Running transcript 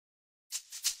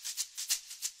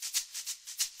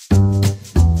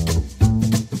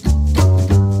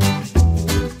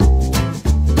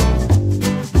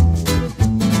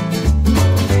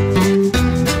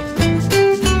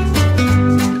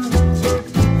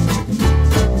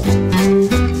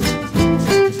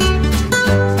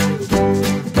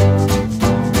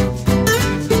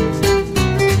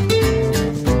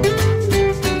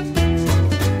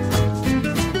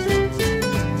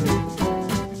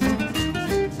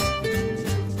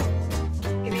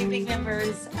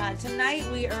Tonight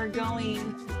we are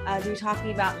going to be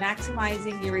talking about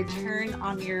maximizing your return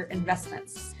on your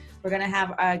investments. We're going to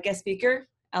have a guest speaker,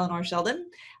 Eleanor Sheldon.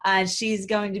 She's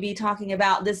going to be talking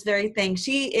about this very thing.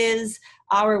 She is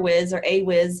our whiz or a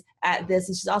whiz at this,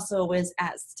 and she's also a whiz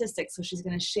at statistics. So she's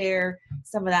going to share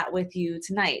some of that with you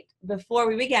tonight. Before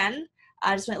we begin,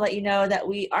 I just want to let you know that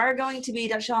we are going to be,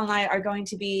 Dr. Sheldon and I are going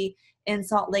to be in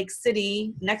Salt Lake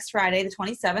City next Friday, the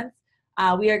 27th.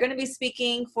 We are going to be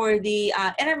speaking for the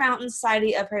Intermountain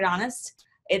Society of Periodontists.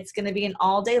 It's going to be an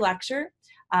all-day lecture.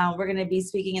 We're going to be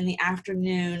speaking in the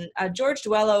afternoon. George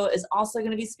Duello is also going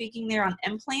to be speaking there on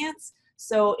implants.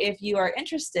 So if you are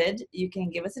interested, you can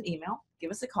give us an email,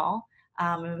 give us a call,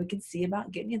 and we can see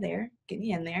about getting you there, getting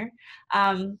you in there.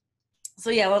 So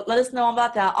yeah, let us know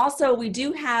about that. Also, we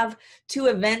do have 2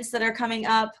 events that are coming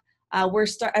up. As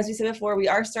we said before, we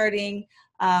are starting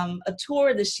a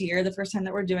tour this year, the first time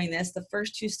that we're doing this. The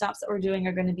first 2 stops that we're doing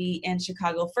are going to be in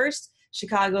Chicago first.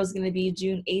 Chicago is going to be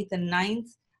June 8th and 9th.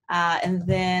 And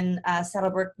then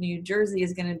Saddlebrook, New Jersey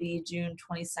is going to be June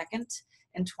 22nd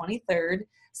and 23rd.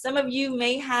 Some of you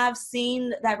may have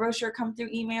seen that brochure come through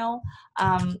email.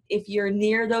 If you're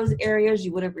near those areas,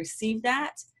 you would have received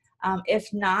that.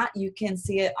 If not, you can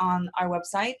see it on our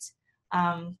website.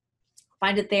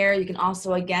 Find it there. You can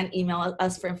also, again, email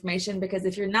us for information, because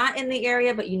if you're not in the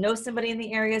area, but you know somebody in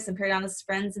the area, some periodontist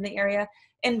friends in the area,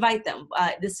 invite them.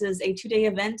 This is a 2-day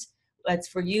event. It's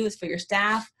for you, it's for your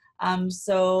staff.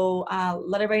 So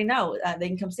let everybody know. They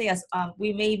can come see us.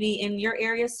 We may be in your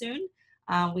area soon.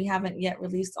 We haven't yet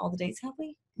released all the dates, have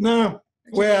we? No.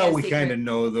 Well, we kind of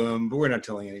know them, but we're not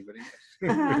telling anybody.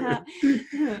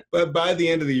 But by the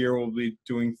end of the year, we'll be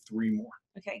doing 3 more.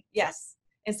 Okay, yes.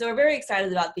 And so we're very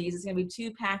excited about these. It's going to be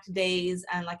 2 packed days.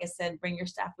 And like I said, bring your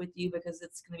staff with you, because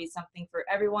it's going to be something for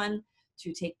everyone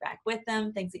to take back with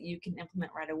them, things that you can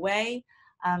implement right away.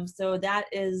 So that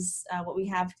is what we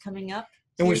have coming up.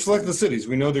 And we select the cities.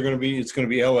 We know it's going to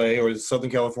be LA or the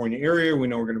Southern California area. We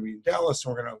know we're going to be in Dallas,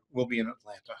 and we'll be in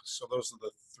Atlanta. So those are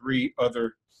the 3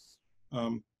 other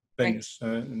venues.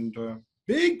 Right. And a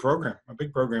big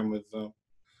program with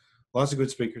lots of good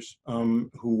speakers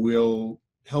who will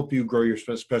help you grow your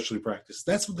specialty practice.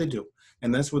 That's what they do.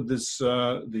 And that's what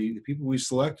the people we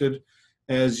selected,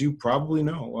 as you probably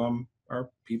know, are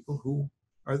people who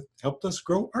helped us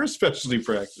grow our specialty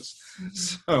practice.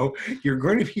 Mm-hmm. So you're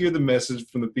going to hear the message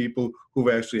from the people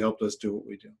who've actually helped us do what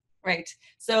we do. Right.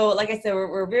 So like I said,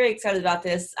 we're very excited about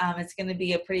this. It's going to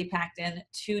be a pretty packed in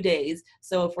 2 days.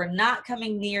 So if we're not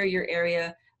coming near your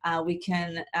area, we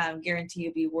can guarantee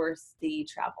you'll be worth the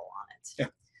travel on it. Yeah.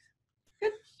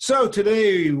 Good. So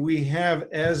today we have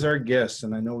as our guest,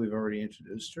 and I know we've already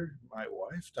introduced her, my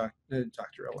wife,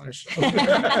 Dr. Eleanor.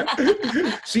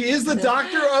 She is the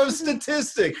doctor of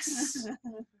statistics.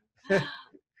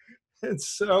 And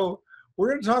so we're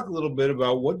going to talk a little bit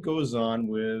about what goes on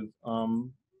with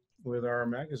our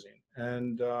magazine.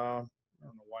 And I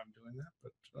don't know why I'm doing that,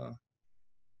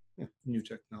 but new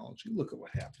technology. Look at what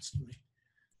happens to me.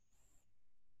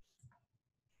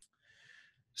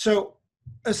 So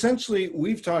essentially,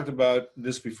 we've talked about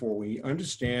this before. We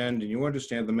understand, and you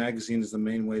understand, the magazine is the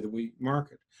main way that we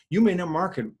market. You may not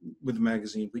market with the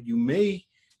magazine, but you may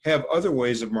have other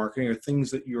ways of marketing or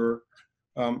things that you're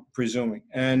presuming.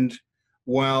 And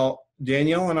while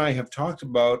Danielle and I have talked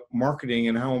about marketing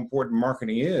and how important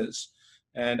marketing is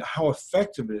and how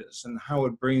effective it is and how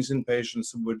it brings in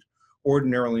patients that would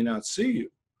ordinarily not see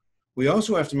you, we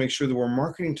also have to make sure that we're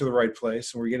marketing to the right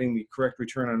place and we're getting the correct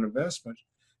return on investment.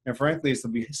 And frankly, it's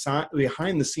the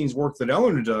behind-the-scenes work that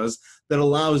Eleanor does that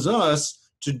allows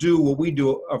us to do what we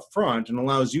do up front and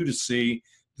allows you to see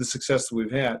the success that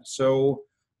we've had. So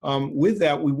with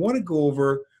that, we want to go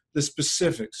over the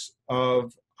specifics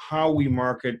of how we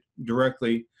market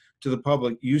directly to the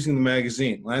public using the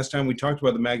magazine. Last time we talked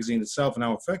about the magazine itself and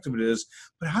how effective it is,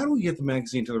 but how do we get the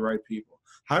magazine to the right people?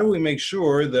 How do we make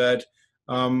sure that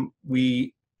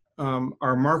we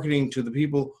are marketing to the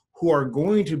people who are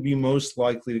going to be most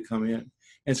likely to come in?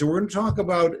 And so we're going to talk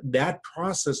about that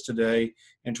process today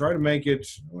and try to make it,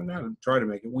 well, not try to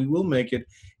make it, we will make it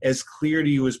as clear to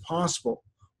you as possible.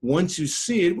 Once you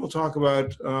see it, we'll talk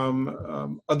about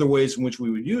other ways in which we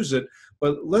would use it.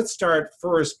 But let's start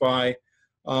first by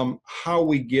how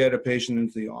we get a patient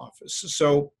into the office.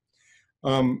 So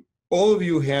all of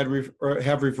you have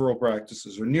referral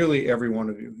practices, or nearly every one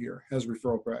of you here has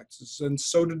referral practices, and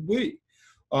so did we.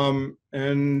 And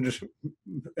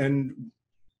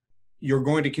you're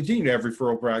going to continue to have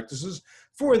referral practices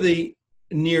for the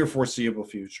near foreseeable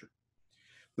future.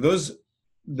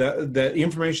 The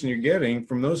information you're getting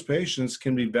from those patients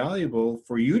can be valuable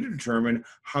for you to determine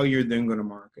how you're then going to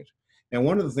market. And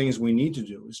one of the things we need to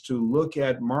do is to look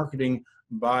at marketing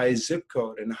by zip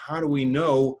code, and how do we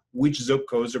know which zip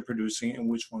codes are producing and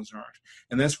which ones aren't.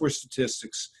 And that's where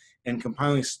statistics and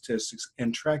compiling statistics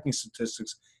and tracking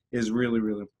statistics is really,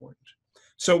 really important.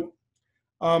 So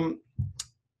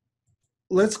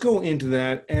let's go into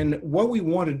that. And what we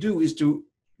want to do is to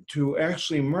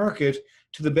actually market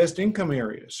to the best income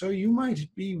area. So you might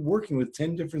be working with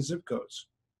 10 different zip codes.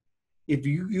 If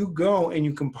you go and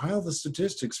you compile the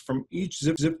statistics from each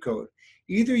zip code,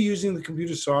 either using the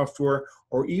computer software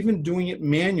or even doing it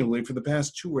manually for the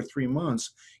past 2 or 3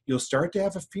 months, you'll start to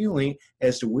have a feeling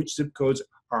as to which zip codes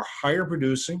are higher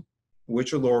producing,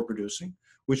 which are lower producing,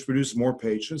 which produce more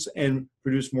patients and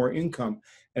produce more income.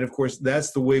 And of course,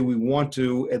 that's the way we want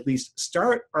to at least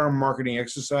start our marketing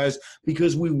exercise,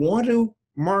 because we want to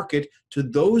market to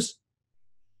those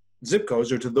zip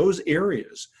codes or to those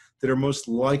areas that are most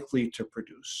likely to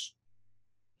produce.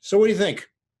 So what do you think?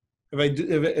 Have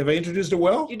I introduced it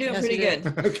well? You're doing pretty good.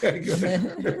 Okay,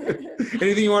 good.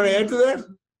 Anything you want to add to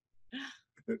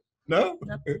that? No?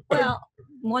 Well,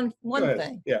 one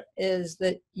thing is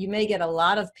that you may get a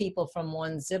lot of people from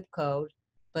one zip code,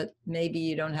 but maybe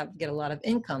you don't get a lot of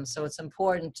income. So it's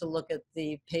important to look at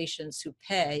the patients who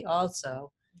pay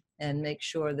also and make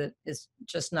sure that it's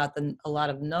just not a lot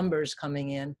of numbers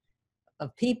coming in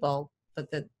of people, but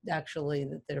that actually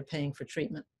that they're paying for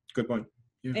treatment. Good point.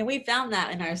 Yeah. And we found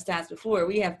that in our stats before.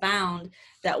 We have found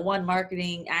that one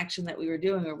marketing action that we were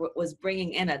doing was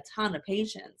bringing in a ton of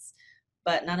patients,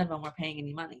 but none of them were paying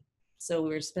any money. So we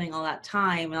were spending all that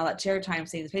time and all that chair time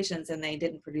seeing the patients, and they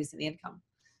didn't produce any income.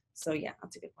 So yeah,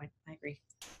 that's a good point. I agree.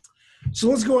 So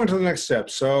let's go on to the next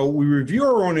step. So we review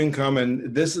our own income,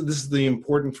 and this is the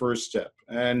important first step.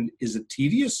 And is it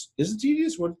tedious? Is it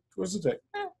tedious? What's it take?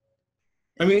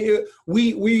 I mean,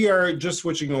 we are just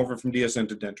switching over from DSN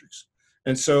to Dentrix.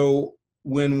 And so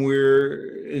when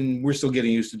we're still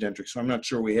getting used to Dentrix, so I'm not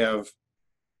sure we have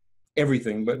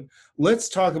everything, but let's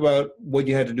talk about what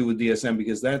you had to do with DSM,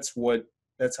 because that's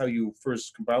how you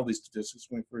first compiled these statistics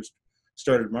when we first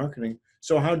started marketing.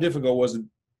 So how difficult was it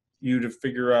you to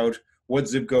figure out what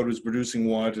zip code was producing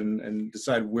what and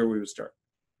decide where we would start?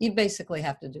 You basically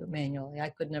have to do it manually. I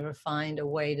could never find a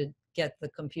way to get the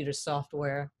computer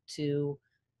software to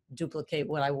duplicate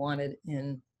what I wanted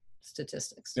in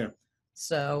statistics. Yeah.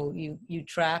 So you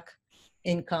track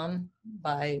income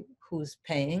by who's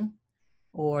paying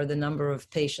or the number of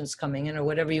patients coming in or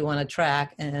whatever you want to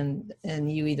track, and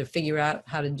you either figure out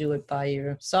how to do it by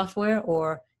your software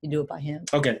or you do it by hand.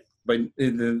 Okay, but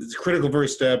it's a critical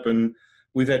first step, and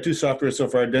we've had 2 softwares so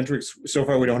far. Dentrix, so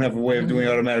far we don't have a way of doing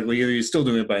it automatically either. You're still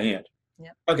doing it by hand.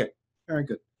 Yeah. Okay, all right,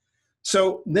 good.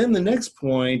 So then the next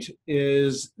point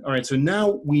is, all right, so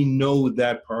now we know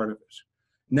that part of it.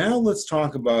 Now let's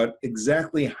talk about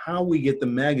exactly how we get the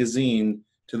magazine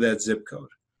to that zip code.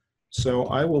 So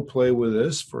I will play with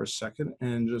this for a second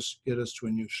and just get us to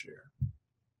a new share.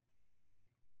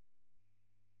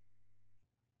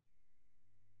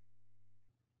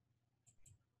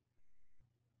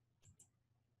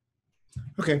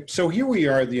 Okay, so here we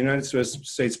are at the United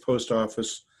States Post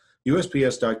Office,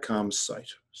 USPS.com site.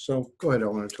 So go ahead,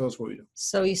 Eleanor, tell us what we do.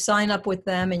 So you sign up with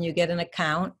them and you get an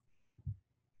account.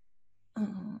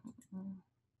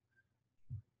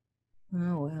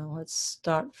 Oh, well, let's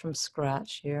start from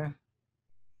scratch here.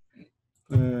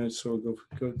 So we'll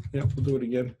go, yeah, we'll do it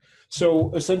again.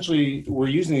 So essentially, we're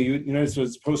using the United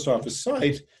States Post Office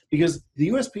site because the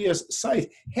USPS site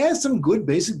has some good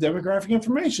basic demographic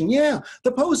information. Yeah,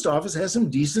 the post office has some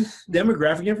decent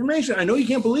demographic information. I know you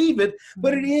can't believe it,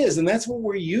 but it is, and that's what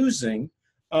we're using.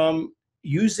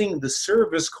 Using the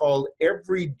service called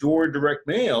Every Door Direct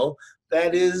Mail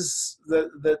that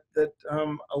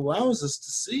allows us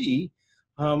to see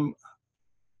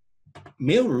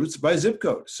mail routes by zip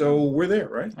code. So we're there,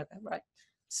 right? Okay, right.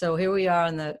 So here we are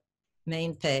on the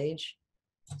main page.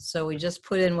 So we just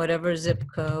put in whatever zip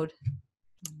code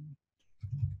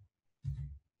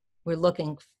we're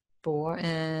looking for,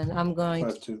 and I'm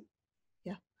going to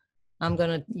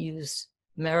use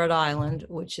Merritt Island,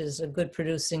 which is a good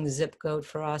producing zip code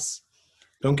for us.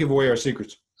 Don't give away our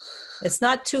secrets. It's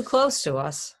not too close to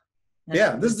us.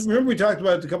 Yeah, remember we talked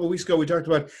about a couple of weeks ago, we talked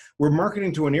about we're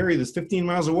marketing to an area that's 15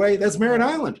 miles away. That's Merritt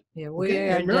Island. Yeah,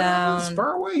 we're down. It's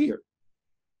far away here.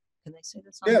 Can they see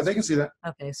this? Yeah, they can see that.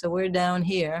 Okay, so we're down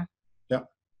here. Yeah.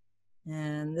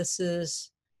 And this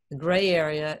is, the gray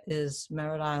area is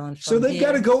Merritt Island. So they've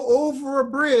got to go over a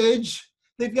bridge.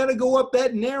 They've got to go up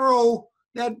that narrow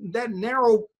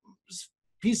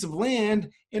piece of land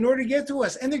in order to get to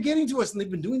us. And they're getting to us. And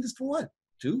they've been doing this for what?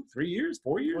 2, 3 years,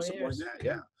 4 years, something like that.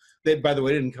 Yeah. They, by the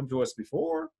way, didn't come to us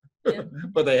before, Yeah.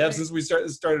 but they have since we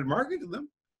started marketing them.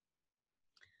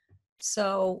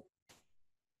 So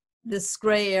this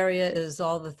gray area is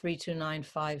all the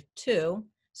 32952.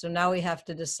 So now we have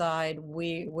to decide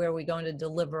where we're going to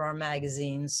deliver our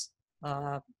magazines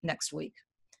next week.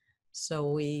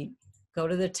 So we go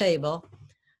to the table.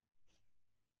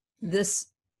 This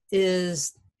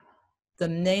is the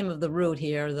name of the route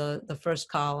here, the first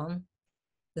column.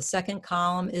 The second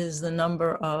column is the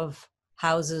number of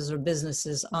houses or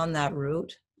businesses on that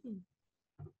route.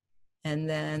 And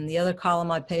then the other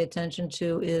column I pay attention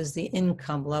to is the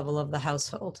income level of the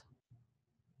household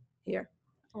here.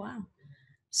 Wow.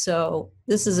 So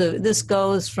this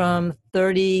goes from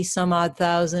 30 some odd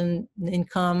thousand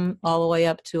income all the way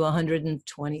up to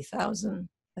 120,000.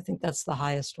 I think that's the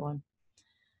highest one.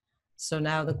 So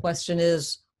now the question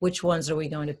is, which ones are we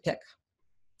going to pick?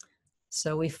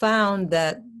 So we found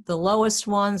that the lowest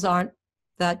ones aren't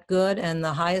that good and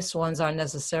the highest ones aren't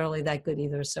necessarily that good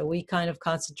either. So we kind of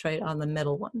concentrate on the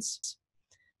middle ones.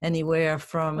 Anywhere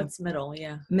from... What's middle?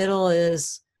 Yeah. Middle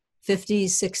is 50s,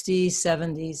 60s,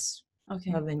 70s.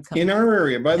 Okay. Of income. In our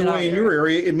area, by the way, in your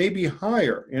area, it may be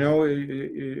higher. You know,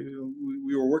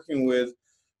 we were working with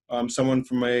someone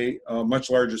from a much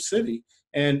larger city,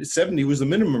 and 70 was the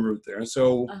minimum route there.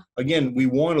 So again, we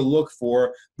want to look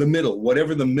for the middle,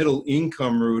 whatever the middle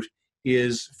income route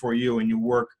is for you, and you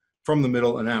work from the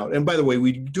middle and out. And by the way,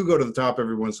 we do go to the top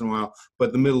every once in a while,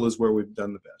 but the middle is where we've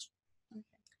done the best. Okay.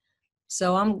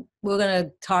 So we're going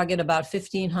to target about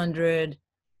 1,500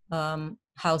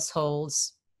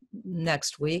 households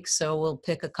next week. So we'll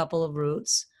pick a couple of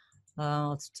routes.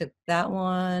 Let's take that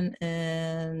one,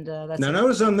 and that's now.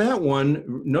 Notice on that one.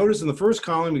 Notice in the first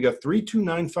column we got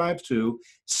 32952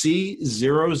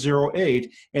 C008,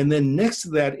 and then next to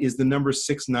that is the number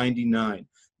 699.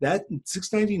 That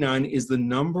 699 is the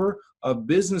number of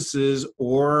businesses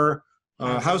or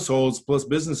households plus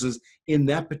businesses in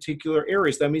that particular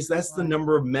area. So that means that's the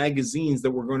number of magazines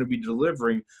that we're going to be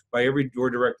delivering by every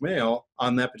door direct mail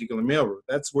on that particular mail route.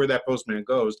 That's where that postman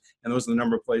goes, and those are the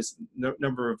number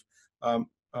of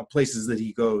places that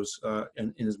he goes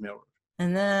in his mail route.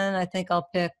 And then I think I'll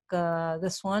pick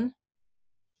this one,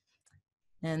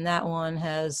 and that one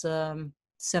has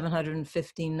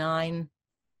 759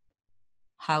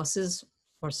 houses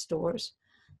or stores.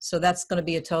 So that's going to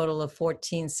be a total of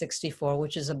 1,464,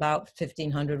 which is about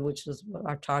 1,500, which is what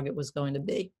our target was going to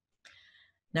be.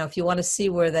 Now, if you want to see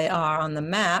where they are on the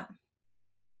map,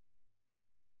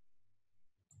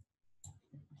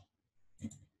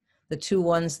 the two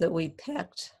ones that we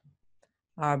picked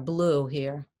are blue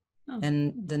here. Oh.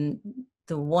 And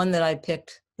the one that I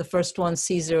picked, the first one,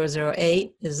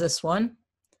 C008, is this one.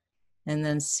 And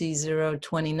then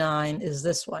C029 is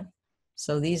this one.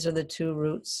 So these are the two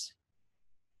routes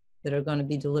that are going to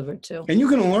be delivered to. And you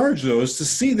can enlarge those to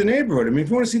see the neighborhood. I mean, if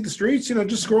you want to see the streets,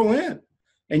 just scroll in,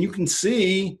 and you can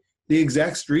see the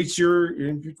exact streets you're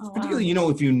in. Particularly, wow.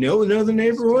 If you know the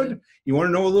neighborhood, you want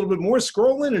to know a little bit more,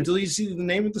 scroll in until you see the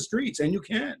name of the streets, and you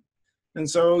can. And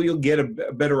so you'll get a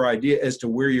better idea as to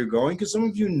where you're going, because some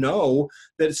of you know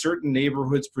that certain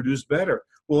neighborhoods produce better.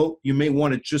 Well, you may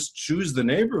want to just choose the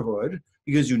neighborhood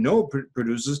because you know it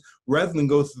produces, rather than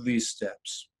go through these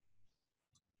steps.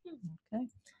 Okay.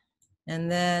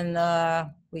 And then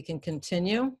we can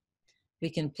continue. We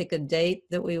can pick a date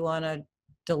that we want to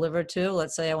deliver to.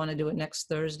 Let's say I want to do it next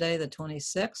Thursday, the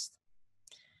 26th.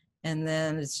 And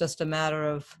then it's just a matter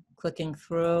of clicking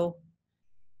through.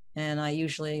 And I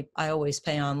always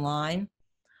pay online.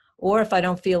 Or if I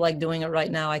don't feel like doing it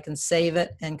right now, I can save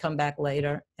it and come back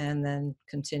later and then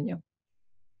continue.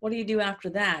 What do you do after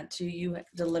that? Do you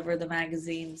deliver the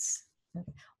magazines?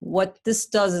 What this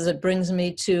does is it brings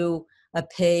me to a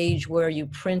page where you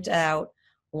print out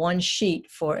one sheet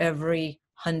for every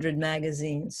 100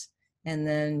 magazines. And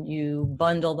then you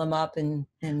bundle them up in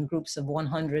groups of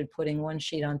 100, putting one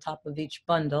sheet on top of each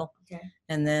bundle. Okay.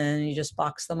 And then you just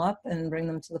box them up and bring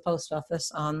them to the post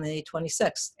office on the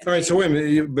 26th. All right, so wait a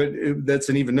minute, but that's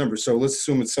an even number. So let's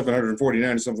assume it's 749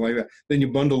 or something like that. Then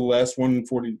you bundle the last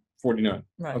 149.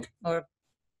 Right. Okay. Or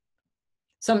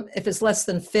if it's less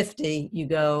than 50, you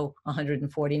go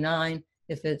 149.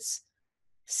 If it's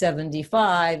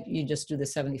 75, you just do the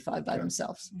 75 by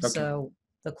themselves. Okay. So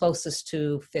the closest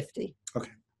to 50.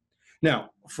 Okay. Now,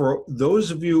 for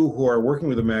those of you who are working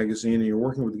with a magazine and you're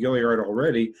working with Gilliard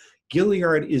already,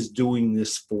 Gilliard is doing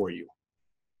this for you.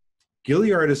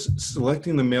 Gilliard is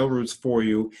selecting the mail routes for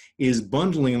you, is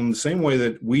bundling them the same way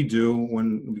that we do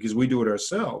because we do it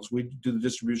ourselves. We do the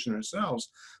distribution ourselves.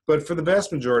 But for the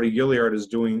vast majority, Gilliard is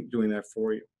doing that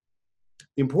for you.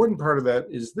 The important part of that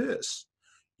is this.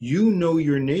 You know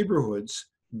your neighborhoods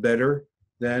better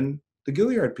than the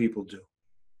Gilead people do.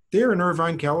 They're in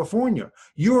Irvine, California.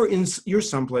 You're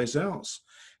someplace else.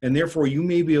 And therefore, you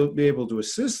may be able to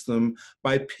assist them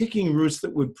by picking routes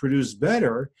that would produce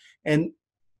better. And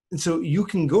so you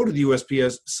can go to the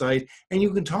USPS site and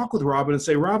you can talk with Robin and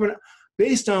say, Robin,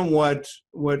 based on what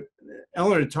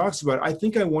Eleanor talks about, I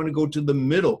think I want to go to the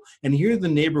middle. And here are the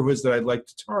neighborhoods that I'd like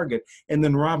to target. And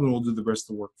then Robin will do the rest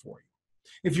of the work for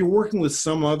you. If you're working with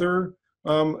some other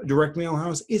direct mail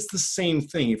house, it's the same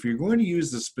thing. If you're going to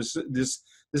use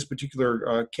this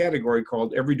particular category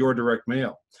called every door direct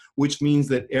mail, which means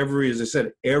that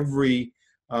every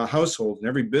household and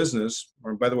every business,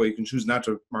 or by the way, you can choose not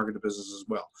to market the business as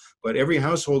well, but every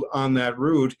household on that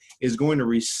route is going to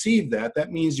receive that.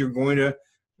 That means you're going to,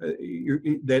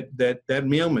 that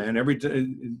mailman, or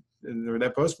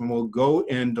that postman will go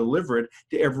and deliver it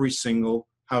to every single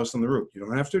house on the route. You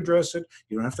don't have to address it.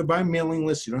 You don't have to buy mailing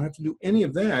lists. You don't have to do any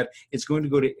of that. It's going to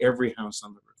go to every house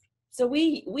on the route. So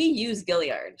we use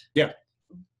Gilead. Yeah.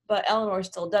 But Eleanor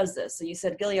still does this. So you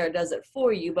said Gilead does it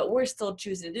for you, but we're still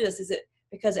choosing to do this. Is it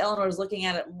because Eleanor is looking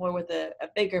at it more with a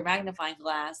bigger magnifying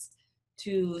glass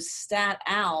to stat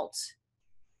out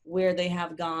where they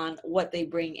have gone, what they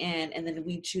bring in, and then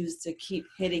we choose to keep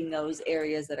hitting those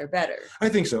areas that are better? I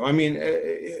think so. I mean,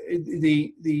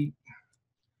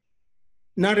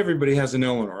 not everybody has an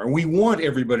Eleanor, and we want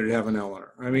everybody to have an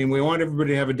Eleanor. I mean, we want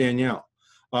everybody to have a Danielle,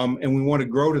 and we want to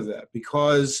grow to that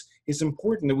because it's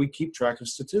important that we keep track of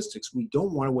statistics. We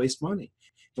don't want to waste money,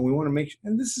 and we want to make,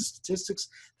 and this is statistics,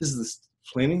 this is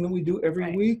the planning that we do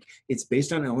every week. It's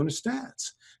based on Eleanor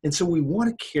stats, and so we want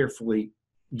to carefully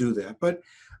do that. But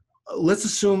let's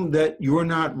assume that you're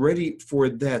not ready for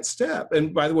that step.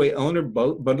 And by the way, Eleanor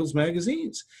bundles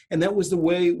magazines, and that was the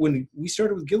way when we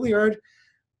started with Gilead.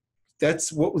 That's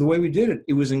the way we did it.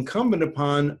 It was incumbent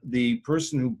upon the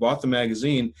person who bought the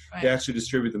magazine to actually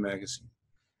distribute the magazine.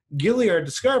 Gilead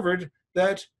discovered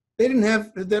that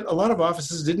that a lot of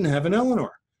offices didn't have an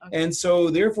Eleanor. Okay. And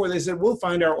so therefore they said, we'll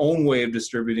find our own way of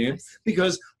distributing it,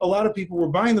 because a lot of people were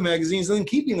buying the magazines and then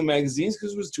keeping the magazines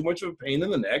because it was too much of a pain in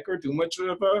the neck or too much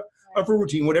of a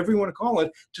routine, whatever you want to call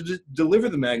it, to deliver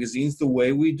the magazines the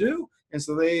way we do. And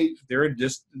so there are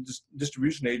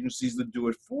distribution agencies that do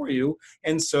it for you.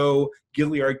 And so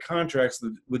Gilead contracts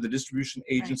with the distribution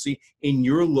agency in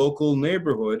your local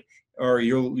neighborhood or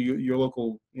your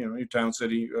local, your town,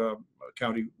 city,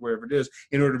 county, wherever it is,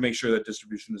 in order to make sure that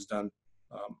distribution is done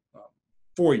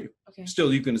for you. Okay.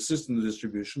 Still, you can assist in the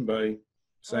distribution by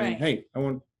saying, hey, I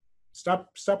want to stop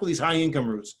with these high income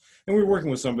routes. And we were working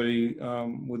with somebody,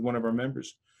 with one of our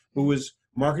members who was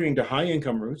marketing to high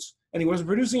income routes, and he wasn't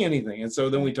producing anything. And so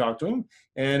then we talked to him,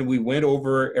 and we went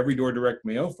over every door direct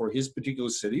mail for his particular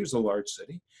city. It was a large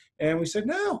city. And we said,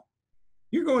 no,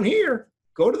 you're going here,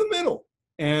 go to the middle.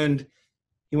 And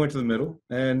he went to the middle,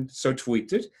 and so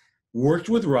tweaked it, worked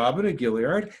with Robin at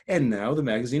Gilead, and now the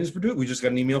magazine is produced. We just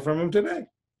got an email from him today.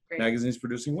 Great. Magazine's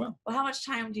producing well. Well, how much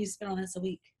time do you spend on this a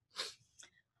week?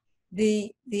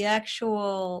 The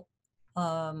actual,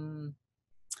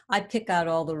 I pick out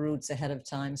all the routes ahead of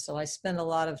time. So I spend a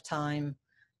lot of time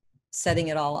setting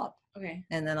it all up. Okay.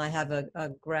 And then I have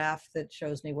a graph that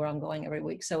shows me where I'm going every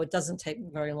week. So it doesn't take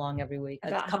very long every week,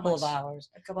 a couple of hours.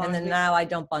 And then now I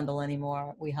don't bundle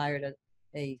anymore. We hired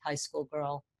a high school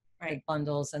girl that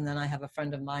bundles, and then I have a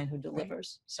friend of mine who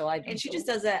delivers. So and she just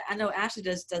does that. I know Ashley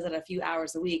does it a few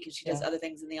hours a week, and she does other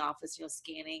things in the office,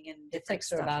 scanning and it takes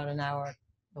her about an hour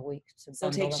a week to so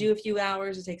it takes you a few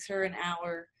hours, it takes her an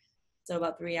hour, so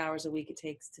about 3 hours a week it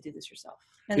takes to do this yourself.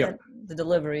 And the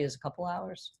delivery is a couple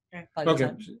hours.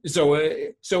 Okay.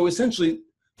 So essentially,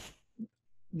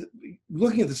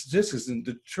 looking at the statistics and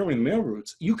determining mail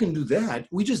routes, you can do that.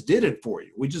 We just did it for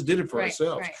you. We just did it for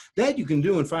ourselves. That you can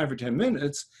do in 5 or 10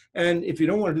 minutes. And if you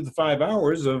don't want to do the 5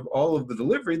 hours of all of the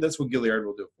delivery, that's what Gilead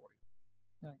will do for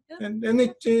you. And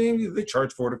they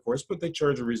charge for it, of course, but they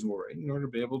charge a reasonable rate in order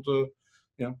to be able to,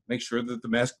 make sure that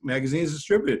the magazine is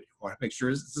distributed. We want to make sure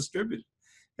it's distributed.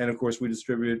 And of course, we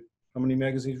distribute, how many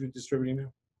magazines we distribute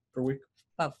now per week?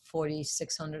 About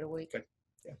 4,600 a week. Okay.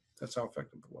 Yeah, that's how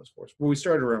effective it was for us. Well, we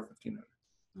started around 1,500.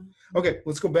 Okay,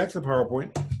 let's go back to the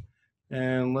PowerPoint,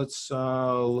 and let's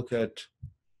look at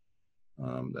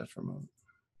that for a moment.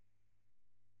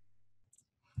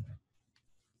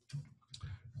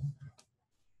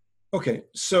 Okay,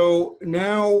 so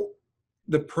now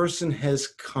the person has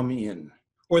come in,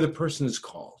 or the person is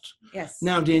called. Yes.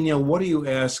 Now, Danielle, what are you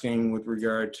asking with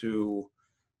regard to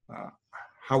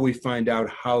how we find out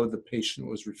how the patient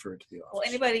was referred to the office? Well,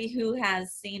 anybody who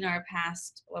has seen our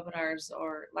past webinars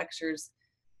or lectures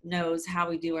knows how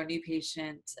we do our new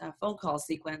patient phone call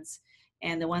sequence.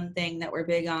 And the one thing that we're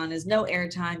big on is no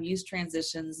airtime, use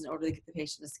transitions in order to get the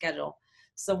patient to schedule.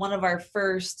 So one of our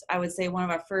first, I would say one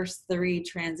of our first 3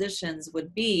 transitions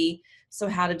would be, so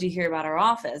how did you hear about our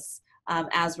office?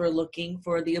 As we're looking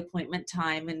for the appointment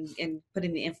time and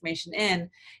putting the information in.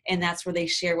 And that's where they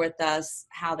share with us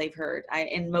how they've heard.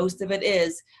 And most of it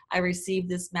is, I received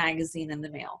this magazine in the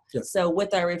mail. Yep. So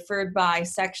with our referred by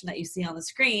section that you see on the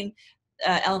screen,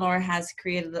 Eleanor has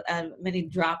created many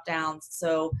drop downs.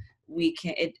 So we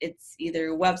can, it's either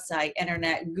website,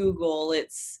 internet, Google,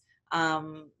 it's,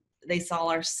 they saw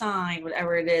our sign,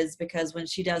 whatever it is, because when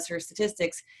she does her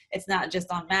statistics, it's not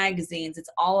just on magazines, it's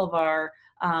all of our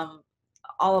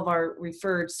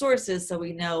referred sources, so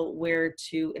we know where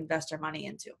to invest our money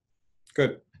into.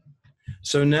 Good.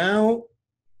 So now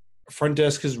front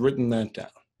desk has written that down.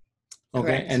 Okay.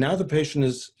 Correct. And now the patient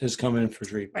has come in for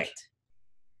treatment. Right.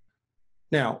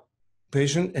 Now,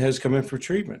 patient has come in for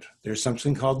treatment. There's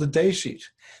something called the day sheet.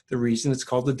 The reason it's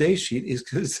called the day sheet is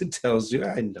because it tells you,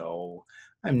 I know,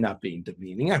 I'm not being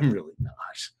demeaning. I'm really not.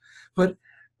 But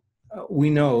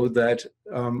we know that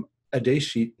a day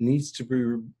sheet needs to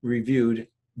be reviewed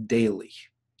daily.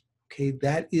 Okay,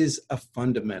 that is a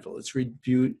fundamental. It's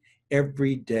reviewed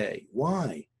every day.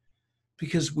 Why?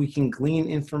 Because we can glean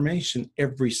information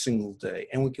every single day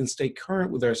and we can stay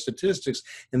current with our statistics,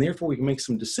 and therefore we can make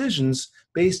some decisions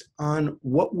based on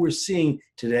what we're seeing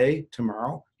today,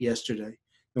 tomorrow, yesterday.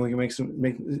 And we can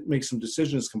make some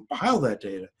decisions, compile that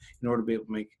data in order to be able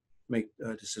to make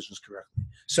decisions correctly.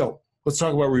 So let's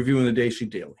talk about reviewing the day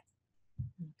sheet daily.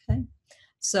 Okay.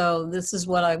 So this is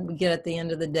what I would get at the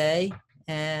end of the day,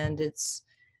 and it's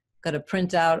got a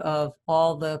printout of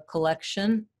all the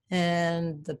collection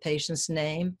and the patient's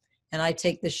name. And I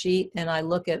take the sheet and I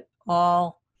look at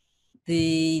all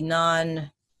the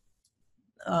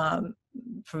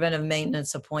preventive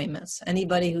maintenance appointments,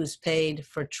 anybody who's paid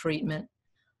for treatment,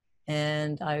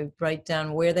 and I write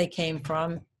down where they came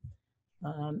from,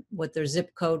 what their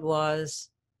zip code was.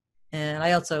 And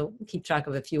I also keep track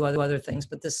of a few other things,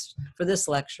 but for this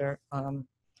lecture,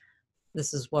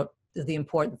 this is what the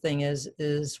important thing is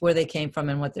where they came from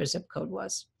and what their zip code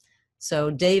was.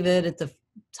 So David at the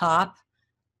top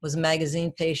was a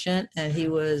magazine patient, and he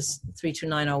was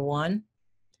 32901.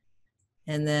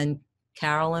 And then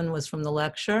Carolyn was from the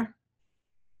lecture,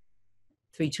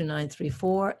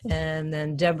 32934. And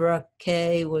then Deborah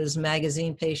K was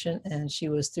magazine patient, and she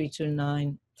was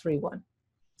 32931.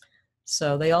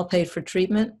 So they all paid for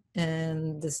treatment,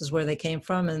 and this is where they came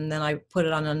from. And then I put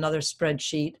it on another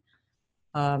spreadsheet,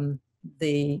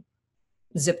 the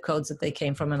zip codes that they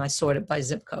came from, and I sort it by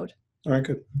zip code. All right,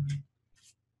 good.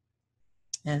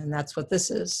 And that's what this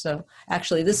is. So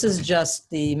actually, this is just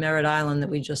the Merritt Island that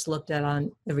we just looked at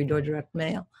on Every Door Direct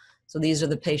Mail. So these are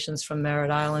the patients from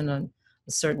Merritt Island on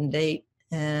a certain date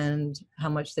and how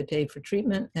much they paid for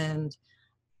treatment. And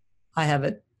I have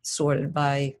it sorted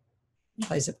by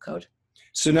zip code.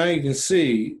 So now you can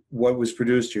see what was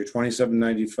produced here: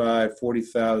 2795,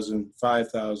 40,000,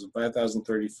 5,000,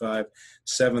 5,035,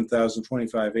 7,000,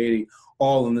 2580,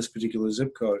 all in this particular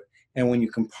zip code. And when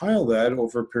you compile that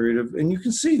over a period of, and you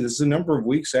can see this is a number of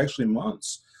weeks, actually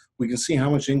months, we can see how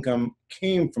much income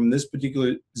came from this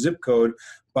particular zip code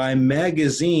by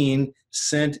magazine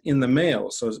sent in the mail.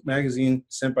 So it's magazine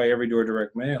sent by Every Door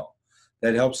Direct Mail.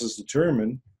 That helps us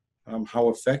determine how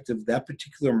effective that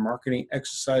particular marketing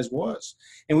exercise was.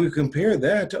 And we compare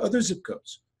that to other zip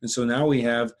codes. And so now we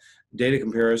have data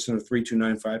comparison of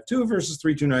 32952 versus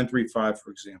 32935,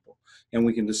 for example. And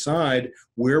we can decide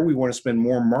where we want to spend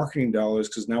more marketing dollars,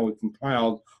 because now we've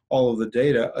compiled all of the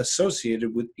data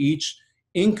associated with each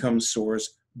income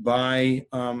source by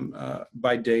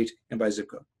date and by zip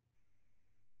code.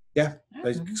 Yeah, did I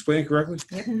explain it correctly?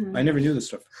 Yep. I never knew this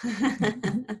stuff.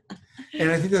 And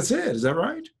I think that's it. Is that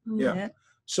right? Yeah.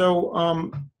 So,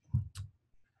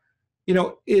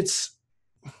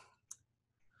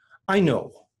 I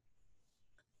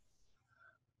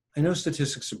know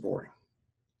statistics are boring.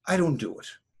 I don't do it.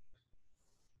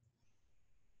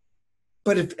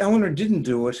 But if Eleanor didn't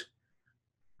do it,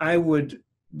 I would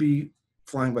be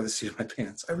flying by the seat of my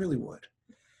pants. I really would.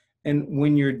 And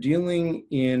when you're dealing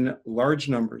in large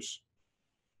numbers,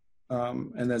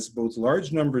 and that's both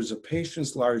large numbers of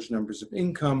patients, large numbers of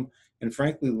income, and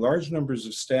frankly, large numbers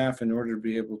of staff in order to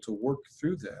be able to work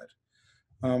through that,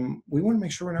 we want to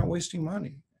make sure we're not wasting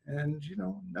money. And,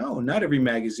 no, not every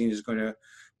magazine is going to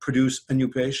produce a new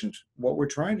patient. What we're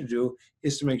trying to do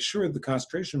is to make sure the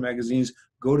concentration magazines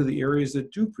go to the areas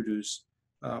that do produce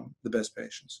the best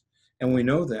patients. And we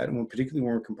know that, and particularly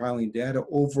when we're compiling data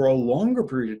over a longer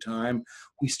period of time,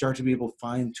 we start to be able to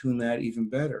fine-tune that even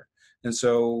better. And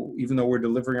so even though we're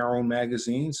delivering our own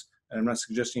magazines, and I'm not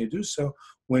suggesting you do so,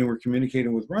 when we're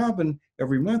communicating with Robin,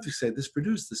 every month we say, this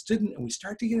produced, this didn't, and we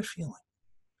start to get a feeling.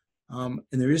 And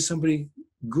there is somebody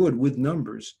good with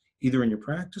numbers, either in your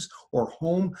practice or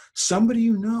home, somebody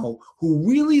you know who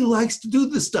really likes to do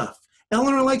this stuff.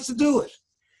 Eleanor likes to do it.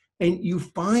 And you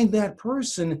find that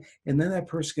person, and then that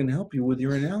person can help you with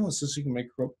your analysis. You can make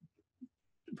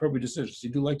appropriate decisions. You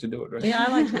do like to do it, right? Yeah,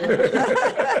 I like to do it.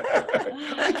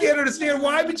 I can't understand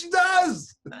why, but she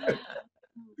does.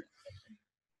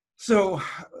 So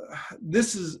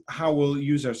this is how we'll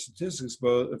use our statistics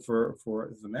both for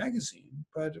the magazine,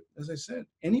 but as I said,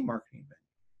 any marketing event.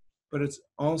 But it's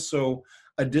also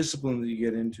a discipline that you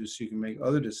get into so you can make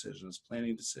other decisions,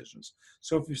 planning decisions.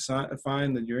 So if you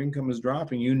find that your income is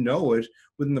dropping, you know it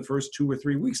within the first 2 or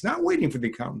 3 weeks, not waiting for the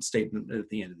accountant statement at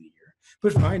the end of the year,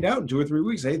 but find out in 2 or 3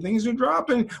 weeks, hey, things are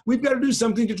dropping. We've got to do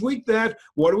something to tweak that.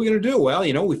 What are we going to do? Well,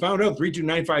 we found out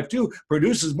 32952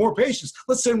 produces more patients.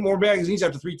 Let's send more magazines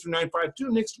out to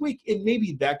 32952 next week. It may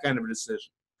be that kind of a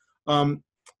decision.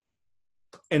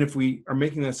 And if we are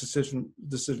making that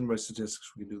decision by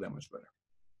statistics, we can do that much better.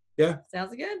 Yeah?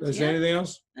 Sounds good. Did I say anything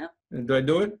else? No. Did I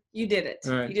do it? You did it.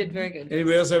 All right. You did very good.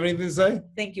 Anybody else have anything to say?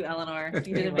 Thank you, Eleanor. You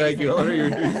did amazing. Thank you, Eleanor. You're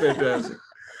fantastic.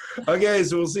 Okay,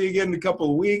 so we'll see you again in a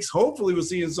couple of weeks. Hopefully we'll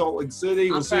see you in Salt Lake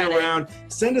City. We'll see you around.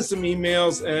 Send us some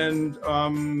emails, and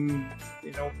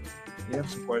if you have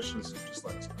some questions, just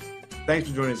let us know. Thanks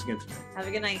for joining us again today. Have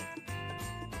a good night.